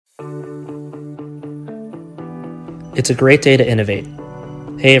It's a great day to innovate.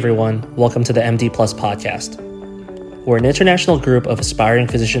 Hey everyone, welcome to the MD Plus podcast. We're an international group of aspiring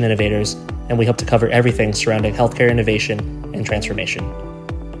physician innovators, and we hope to cover everything surrounding healthcare innovation and transformation.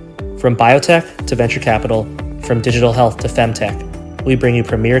 From biotech to venture capital, from digital health to femtech, we bring you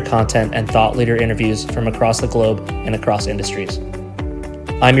premier content and thought leader interviews from across the globe and across industries.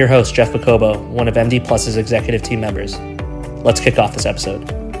 I'm your host, Geoff Bocobo, one of MD Plus's executive team members. Let's kick off this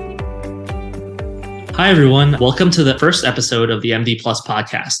episode. Hi, everyone. Welcome to the first episode of the MD Plus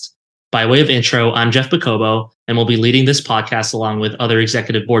podcast. By way of intro, I'm Geoff Bocobo, and will be leading this podcast along with other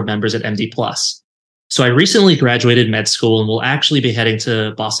executive board members at MD Plus. So I recently graduated med school and will actually be heading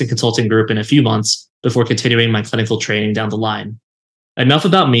to Boston Consulting Group in a few months before continuing my clinical training down the line. Enough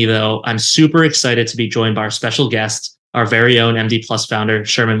about me, though. I'm super excited to be joined by our special guest, our very own MD Plus founder,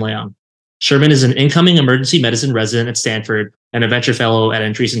 Sherman Leung. Sherman is an incoming emergency medicine resident at Stanford and a venture fellow at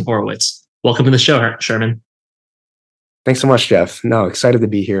Andreessen Horowitz. Welcome to the show, Sherman. Thanks so much, Geoff. No, excited to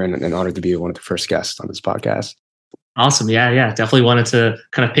be here and honored to be one of the first guests on this podcast. Awesome. Yeah. Definitely wanted to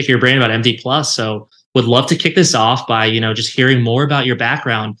kind of pick your brain about MD Plus. So would love to kick this off by, just hearing more about your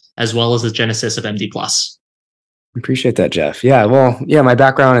background as well as the genesis of MD Plus. Appreciate that, Geoff. My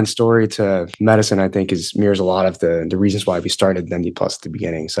background and story to medicine, I think, mirrors a lot of the reasons why we started MD Plus at the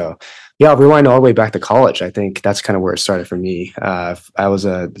beginning. So I'll rewind all the way back to college. I think that's kind of where it started for me. I was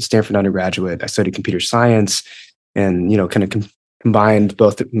a Stanford undergraduate. I studied computer science and, combined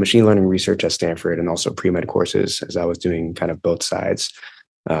both machine learning research at Stanford and also pre-med courses as I was doing kind of both sides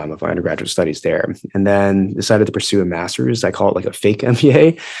of my undergraduate studies there, and then decided to pursue a master's. I call it like a fake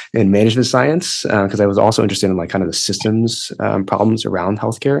MBA in management science because I was also interested in like kind of the systems problems around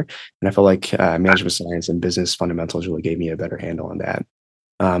healthcare, and I felt like management science and business fundamentals really gave me a better handle on that.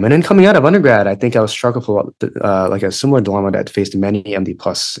 And then coming out of undergrad, I think I was struggling like a similar dilemma that faced many MD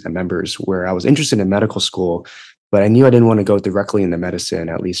Plus members, where I was interested in medical school, but I knew I didn't want to go directly into medicine,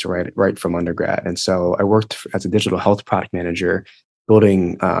 at least right from undergrad. And so I worked as a digital health product manager,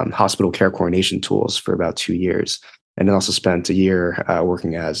 building hospital care coordination tools for about 2 years, and then also spent a year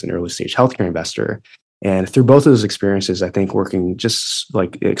working as an early stage healthcare investor. And through both of those experiences, I think working just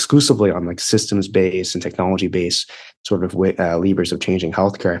like exclusively on like systems based and technology based sort of levers of changing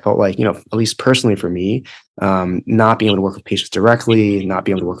healthcare, I felt like, at least personally for me, not being able to work with patients directly, not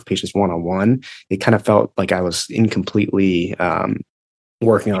being able to work with patients one-on-one, it kind of felt like I was incompletely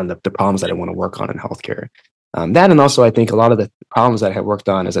working on the problems that I want to work on in healthcare. That, and also I think a lot of the problems that I had worked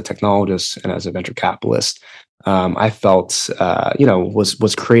on as a technologist and as a venture capitalist, I felt,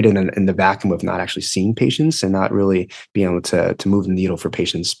 was created in the vacuum of not actually seeing patients and not really being able to move the needle for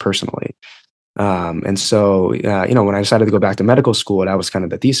patients personally. And so, when I decided to go back to medical school, that was kind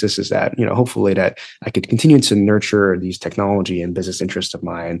of the thesis, is that, hopefully that I could continue to nurture these technology and business interests of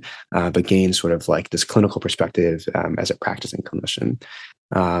mine, but gain sort of like this clinical perspective as a practicing clinician.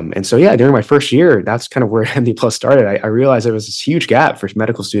 And so, during my first year, that's kind of where MD Plus started. I realized there was this huge gap for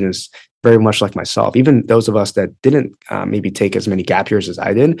medical students, very much like myself, even those of us that didn't maybe take as many gap years as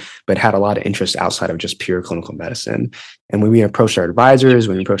I did, but had a lot of interest outside of just pure clinical medicine. And when we approached our advisors,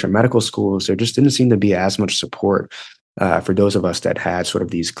 when we approached our medical schools, there just didn't seem to be as much support for those of us that had sort of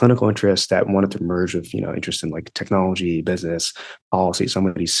these clinical interests that wanted to merge with, interest in like technology, business, policy, some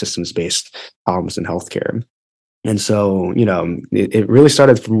of these systems-based problems in healthcare. And so, it really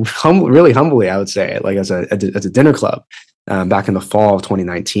started from really humbly, I would say, like as a dinner club back in the fall of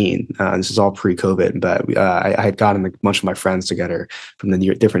 2019. This is all pre-COVID, but I had gotten a bunch of my friends together from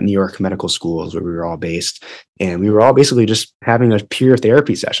the different New York medical schools where we were all based. And we were all basically just having a peer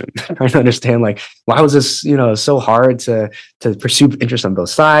therapy session, trying to understand like, why was this, so hard to pursue interest on both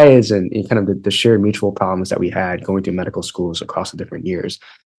sides, and kind of the shared mutual problems that we had going through medical schools across the different years.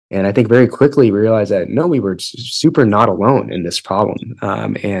 And I think very quickly we realized that, no, we were super not alone in this problem.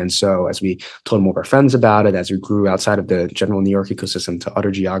 And so as we told more of our friends about it, as we grew outside of the general New York ecosystem to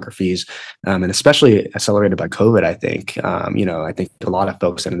other geographies, and especially accelerated by COVID, I think, I think a lot of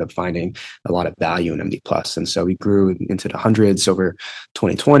folks ended up finding a lot of value in MD Plus. And so we grew into the hundreds over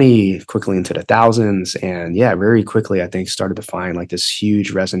 2020, quickly into the thousands. And very quickly, I think, started to find like this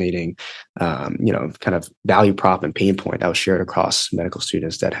huge resonating, kind of value prop and pain point that was shared across medical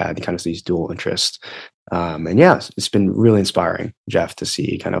students that had kind of these dual interests. It's been really inspiring, Geoff, to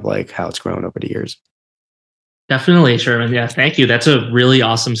see kind of like how it's grown over the years. Definitely, Sherman. Yeah, thank you. That's a really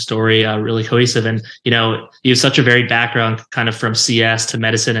awesome story, really cohesive. And, you have such a varied background kind of from CS to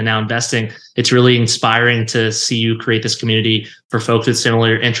medicine and now investing. It's really inspiring to see you create this community for folks with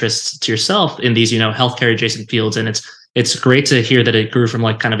similar interests to yourself in these, healthcare adjacent fields. And it's great to hear that it grew from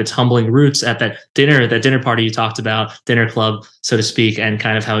like kind of its humbling roots at that dinner party you talked about, dinner club, so to speak, and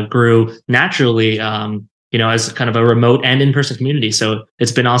kind of how it grew naturally as kind of a remote and in-person community. So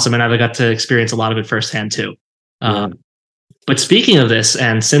it's been awesome, and I've got to experience a lot of it firsthand too. But speaking of this,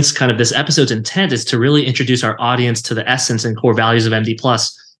 and since kind of this episode's intent is to really introduce our audience to the essence and core values of MD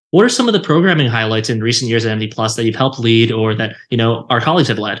Plus, what are some of the programming highlights in recent years at MD Plus that you've helped lead, or that our colleagues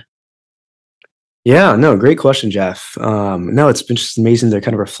have led? Yeah, no, great question, Geoff. No, it's been just amazing to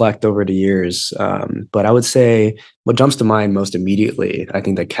kind of reflect over the years. But I would say what jumps to mind most immediately, I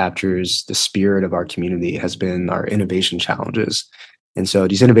think that captures the spirit of our community, has been our innovation challenges. And so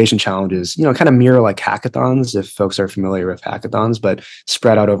these innovation challenges, kind of mirror like hackathons, if folks are familiar with hackathons, but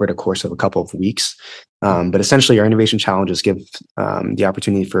spread out over the course of a couple of weeks. But essentially, our innovation challenges give the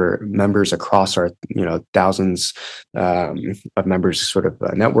opportunity for members across our, thousands of members sort of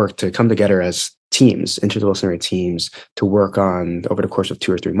network to come together as teams, interdisciplinary teams, to work on, over the course of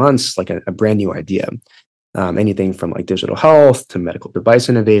 2 or 3 months, like a brand new idea. Anything from like digital health to medical device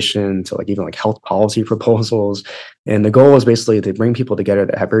innovation to like even like health policy proposals. And the goal is basically to bring people together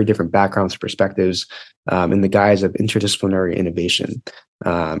that have very different backgrounds and perspectives in the guise of interdisciplinary innovation,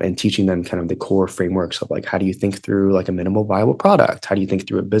 and teaching them kind of the core frameworks of like, how do you think through like a minimal viable product? How do you think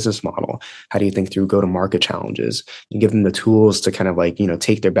through a business model? How do you think through go-to-market challenges? And give them the tools to kind of like,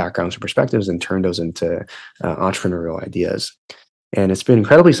 take their backgrounds and perspectives and turn those into entrepreneurial ideas. And it's been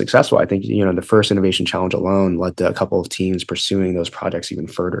incredibly successful. I think, the first innovation challenge alone led to a couple of teams pursuing those projects even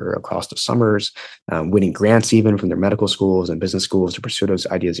further across the summers, winning grants even from their medical schools and business schools to pursue those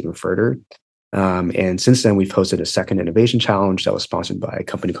ideas even further. And since then, we've hosted a second innovation challenge that was sponsored by a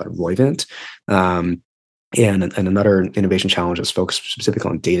company called Roivant. And another innovation challenge was focused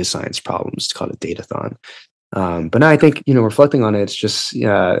specifically on data science problems called a Datathon. But now I think, reflecting on it, it's just,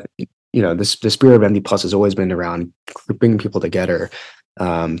 the spirit of MD Plus has always been around bringing people together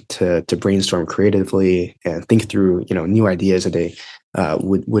to brainstorm creatively and think through, new ideas that they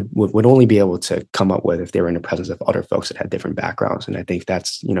would only be able to come up with if they were in the presence of other folks that had different backgrounds. And I think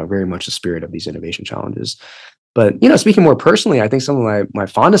that's, very much the spirit of these innovation challenges. But, speaking more personally, I think some of my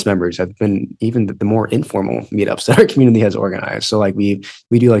fondest members have been even the more informal meetups that our community has organized. So like we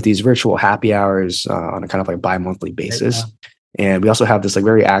do like these virtual happy hours on a kind of like bi-monthly basis. And we also have this like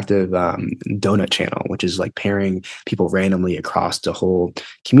very active donut channel, which is like pairing people randomly across the whole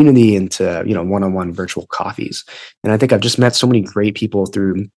community into, one-on-one virtual coffees. And I think I've just met so many great people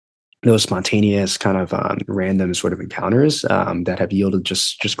through those spontaneous kind of random sort of encounters that have yielded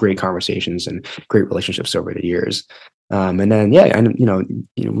just great conversations and great relationships over the years. And then,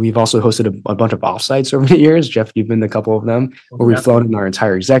 we've also hosted a bunch of offsites over the years. Geoff, you've been to a couple of them, where we've flown in our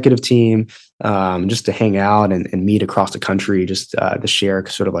entire executive team just to hang out and meet across the country, just to share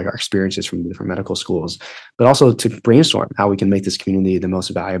sort of like our experiences from different medical schools, but also to brainstorm how we can make this community the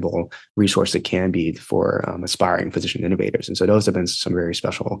most valuable resource it can be for aspiring physician innovators. And so those have been some very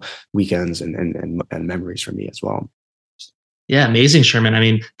special weekends and memories for me as well. Yeah, amazing, Sherman. I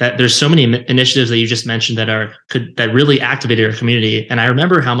mean, that there's so many initiatives that you just mentioned that really activated our community. And I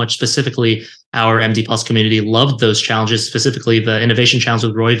remember how much specifically our MD Plus community loved those challenges, specifically the innovation challenge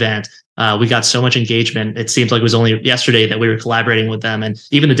with Roivant. We got so much engagement. It seems like it was only yesterday that we were collaborating with them, and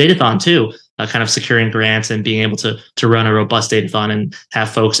even the Datathon too, kind of securing grants and being able to run a robust Datathon and have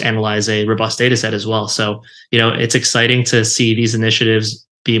folks analyze a robust data set as well. So, it's exciting to see these initiatives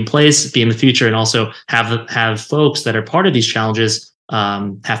be in place, be in the future, and also have folks that are part of these challenges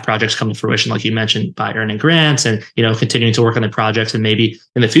have projects come to fruition, like you mentioned, by earning grants and continuing to work on the projects. And maybe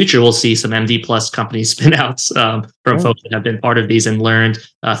in the future, we'll see some MD Plus companies spin outs from folks that have been part of these and learned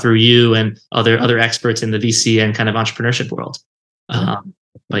through you and other experts in the VC and kind of entrepreneurship world.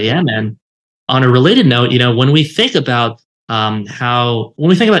 But yeah, man. On a related note, when we think about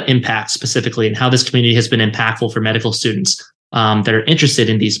impact specifically and how this community has been impactful for medical students that are interested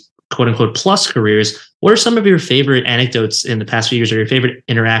in these quote unquote plus careers, what are some of your favorite anecdotes in the past few years, or your favorite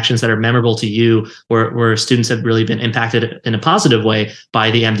interactions that are memorable to you, where students have really been impacted in a positive way by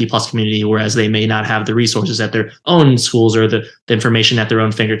the MD Plus community, whereas they may not have the resources at their own schools or the information at their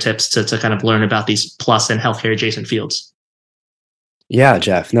own fingertips to kind of learn about these plus and healthcare adjacent fields? Yeah,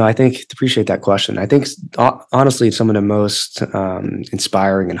 Geoff. No, I appreciate that question. I think honestly, some of the most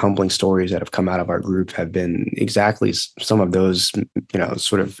inspiring and humbling stories that have come out of our group have been exactly some of those,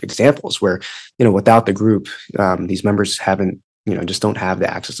 sort of examples where, without the group, these members haven't, just don't have the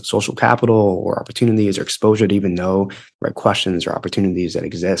access to social capital or opportunities or exposure to even know right questions or opportunities that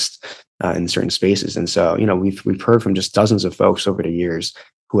exist in certain spaces. And so, we've heard from just dozens of folks over the years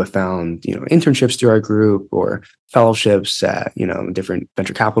who have found, internships through our group or fellowships at, different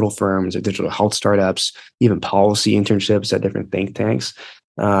venture capital firms or digital health startups, even policy internships at different think tanks.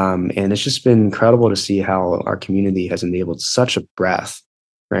 And it's just been incredible to see how our community has enabled such a breadth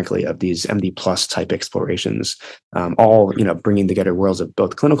frankly, of these MD plus type explorations, all, bringing together worlds of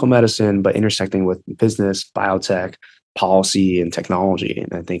both clinical medicine, but intersecting with business, biotech, policy, and technology.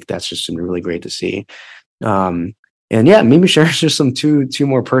 And I think that's just been really great to see. And yeah, maybe share just some two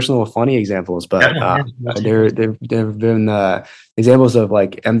more personal, funny examples. But there have been examples of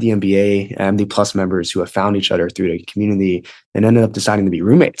like MD MBA, MD Plus members who have found each other through the community and ended up deciding to be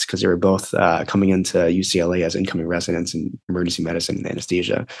roommates because they were both coming into UCLA as incoming residents in emergency medicine and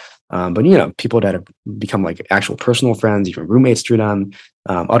anesthesia. But people that have become like actual personal friends, even roommates through them.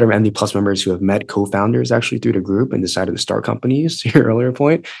 Other MD Plus members who have met co-founders actually through the group and decided to start companies, to your earlier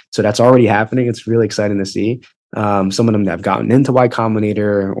point. So that's already happening. It's really exciting to see. Some of them that have gotten into Y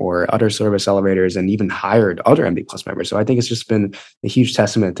Combinator or other service elevators and even hired other MD Plus members. So I think it's just been a huge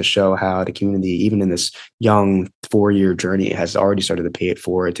testament to show how the community, even in this young 4-year journey, has already started to pay it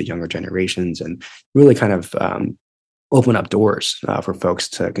forward to younger generations and really kind of open up doors for folks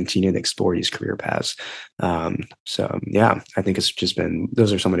to continue to explore these career paths. So yeah, I think it's just been,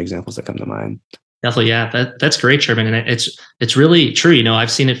 those are some of the examples that come to mind. Definitely, yeah. That's great, Sherman, and it's really true. I've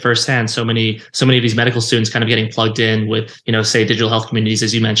seen it firsthand. So many of these medical students kind of getting plugged in with, say digital health communities,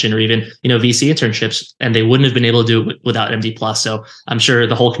 as you mentioned, or even VC internships, and they wouldn't have been able to do it without MD Plus. So I'm sure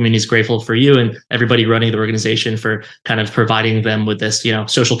the whole community is grateful for you and everybody running the organization for kind of providing them with this,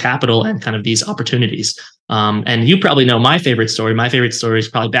 social capital and kind of these opportunities. And you probably know my favorite story. My favorite story is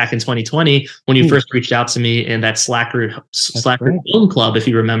probably back in 2020 when you first reached out to me in that Slacker Film Club, if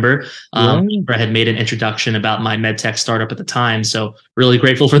you remember. Where I had made an introduction about my medtech startup at the time. So really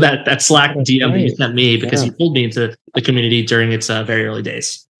grateful for that Slack DM that you sent me because you pulled me into the community during its very early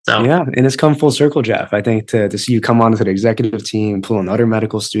days. So yeah, and it's come full circle, Geoff. I think to see you come onto the executive team, pull in other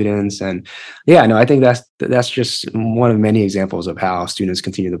medical students, and yeah, no, I think that's just one of many examples of how students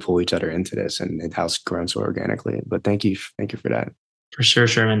continue to pull each other into this and how it's grown so organically. But thank you for that. For sure,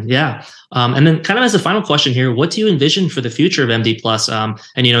 Sherman. Yeah. And then kind of as a final question here, what do you envision for the future of MD Plus? And,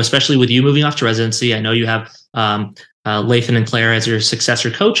 especially with you moving off to residency, I know you have Lathan and Claire as your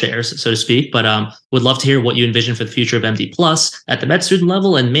successor co-chairs, so to speak, but would love to hear what you envision for the future of MD Plus at the med student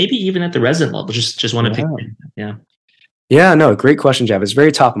level and maybe even at the resident level. Just want to pick. Yeah. Yeah, no, great question, Geoff. It's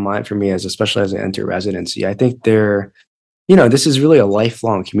very top of mind for me especially as I enter residency. I think this is really a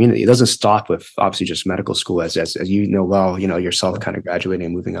lifelong community. It doesn't stop with obviously just medical school as you know well, yourself kind of graduating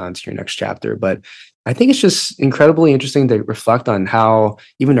and moving on to your next chapter. But I think it's just incredibly interesting to reflect on how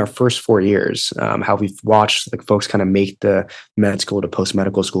even our first 4 years, how we've watched like folks kind of make the med school to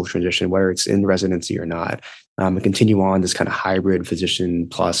post-medical school transition, whether it's in residency or not, and continue on this kind of hybrid physician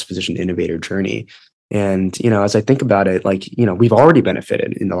plus physician innovator journey. And, as I think about it, we've already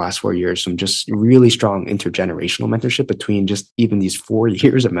benefited in the last 4 years from just really strong intergenerational mentorship between just even these 4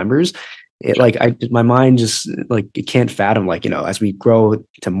 years of members. My mind just it can't fathom, as we grow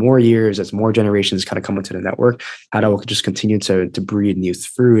to more years, as more generations kind of come into the network, how that will just continue to breed new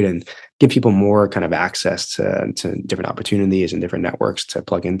fruit and give people more kind of access to different opportunities and different networks to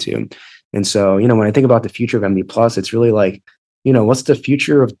plug into. And so, when I think about the future of MD Plus, it's really what's the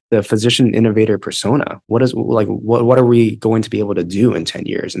future of the physician innovator persona? What are we going to be able to do in 10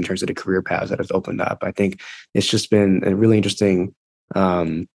 years in terms of the career paths that have opened up? I think it's just been a really interesting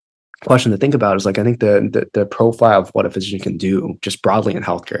question to think about. Is I think the profile of what a physician can do just broadly in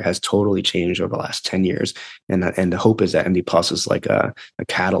healthcare has totally changed over the last 10 years. And the hope is that MD Plus is like a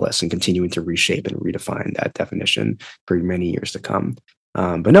catalyst and continuing to reshape and redefine that definition for many years to come.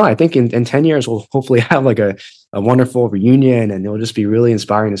 But no, I think in 10 years, we'll hopefully have a wonderful reunion, and it'll just be really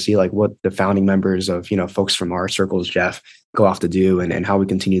inspiring to see what the founding members of, folks from our circles, Geoff, go off to do and how we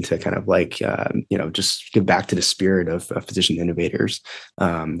continue to kind of just give back to the spirit of physician innovators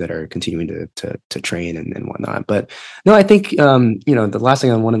that are continuing to train and whatnot. But no, I think, the last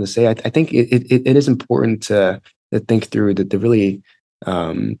thing I wanted to say, I think it is important to think through the really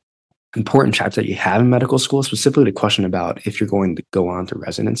important chapter that you have in medical school, specifically the question about if you're going to go on to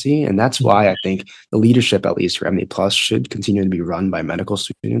residency. And that's why I think the leadership, at least for MD Plus, should continue to be run by medical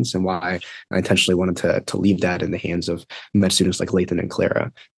students, and why I intentionally wanted to leave that in the hands of med students like Lathan and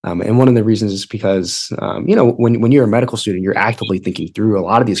Clara. And one of the reasons is because, when you're a medical student, you're actively thinking through a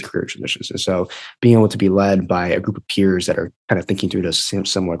lot of these career transitions. And so being able to be led by a group of peers that are kind of thinking through those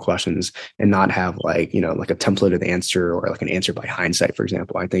similar questions and not have a templated answer or an answer by hindsight, for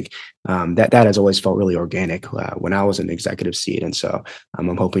example, I think that has always felt really organic when I was in the executive seat. And so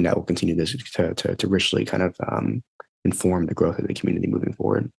I'm hoping that will continue to richly kind of inform the growth of the community moving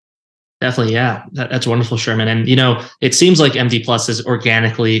forward. Definitely. Yeah. That's wonderful, Sherman. And, it seems like MD Plus has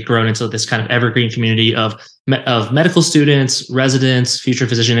organically grown into this kind of evergreen community of medical students, residents, future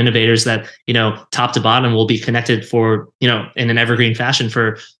physician innovators that, top to bottom will be connected for, in an evergreen fashion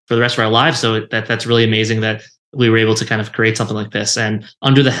for the rest of our lives. So that's really amazing that we were able to kind of create something like this. And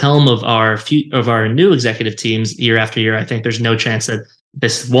under the helm of our new executive teams year after year, I think there's no chance that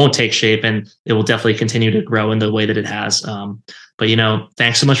this won't take shape, and it will definitely continue to grow in the way that it has. But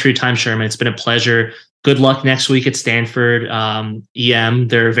thanks so much for your time, Sherman. It's been a pleasure. Good luck next week at Stanford EM.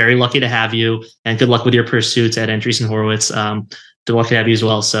 They're very lucky to have you, and good luck with your pursuits at Andreessen Horowitz. They're lucky to have you as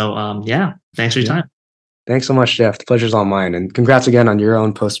well. So thanks for your time. Thanks so much, Geoff. The pleasure's all mine. And congrats again on your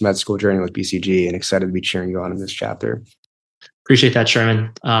own post-med school journey with BCG, and excited to be cheering you on in this chapter. Appreciate that,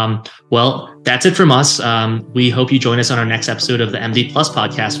 Sherman. Well, that's it from us. We hope you join us on our next episode of the MD Plus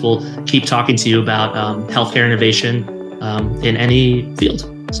podcast. We'll keep talking to you about healthcare innovation in any field.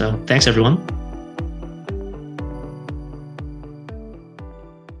 So thanks, everyone.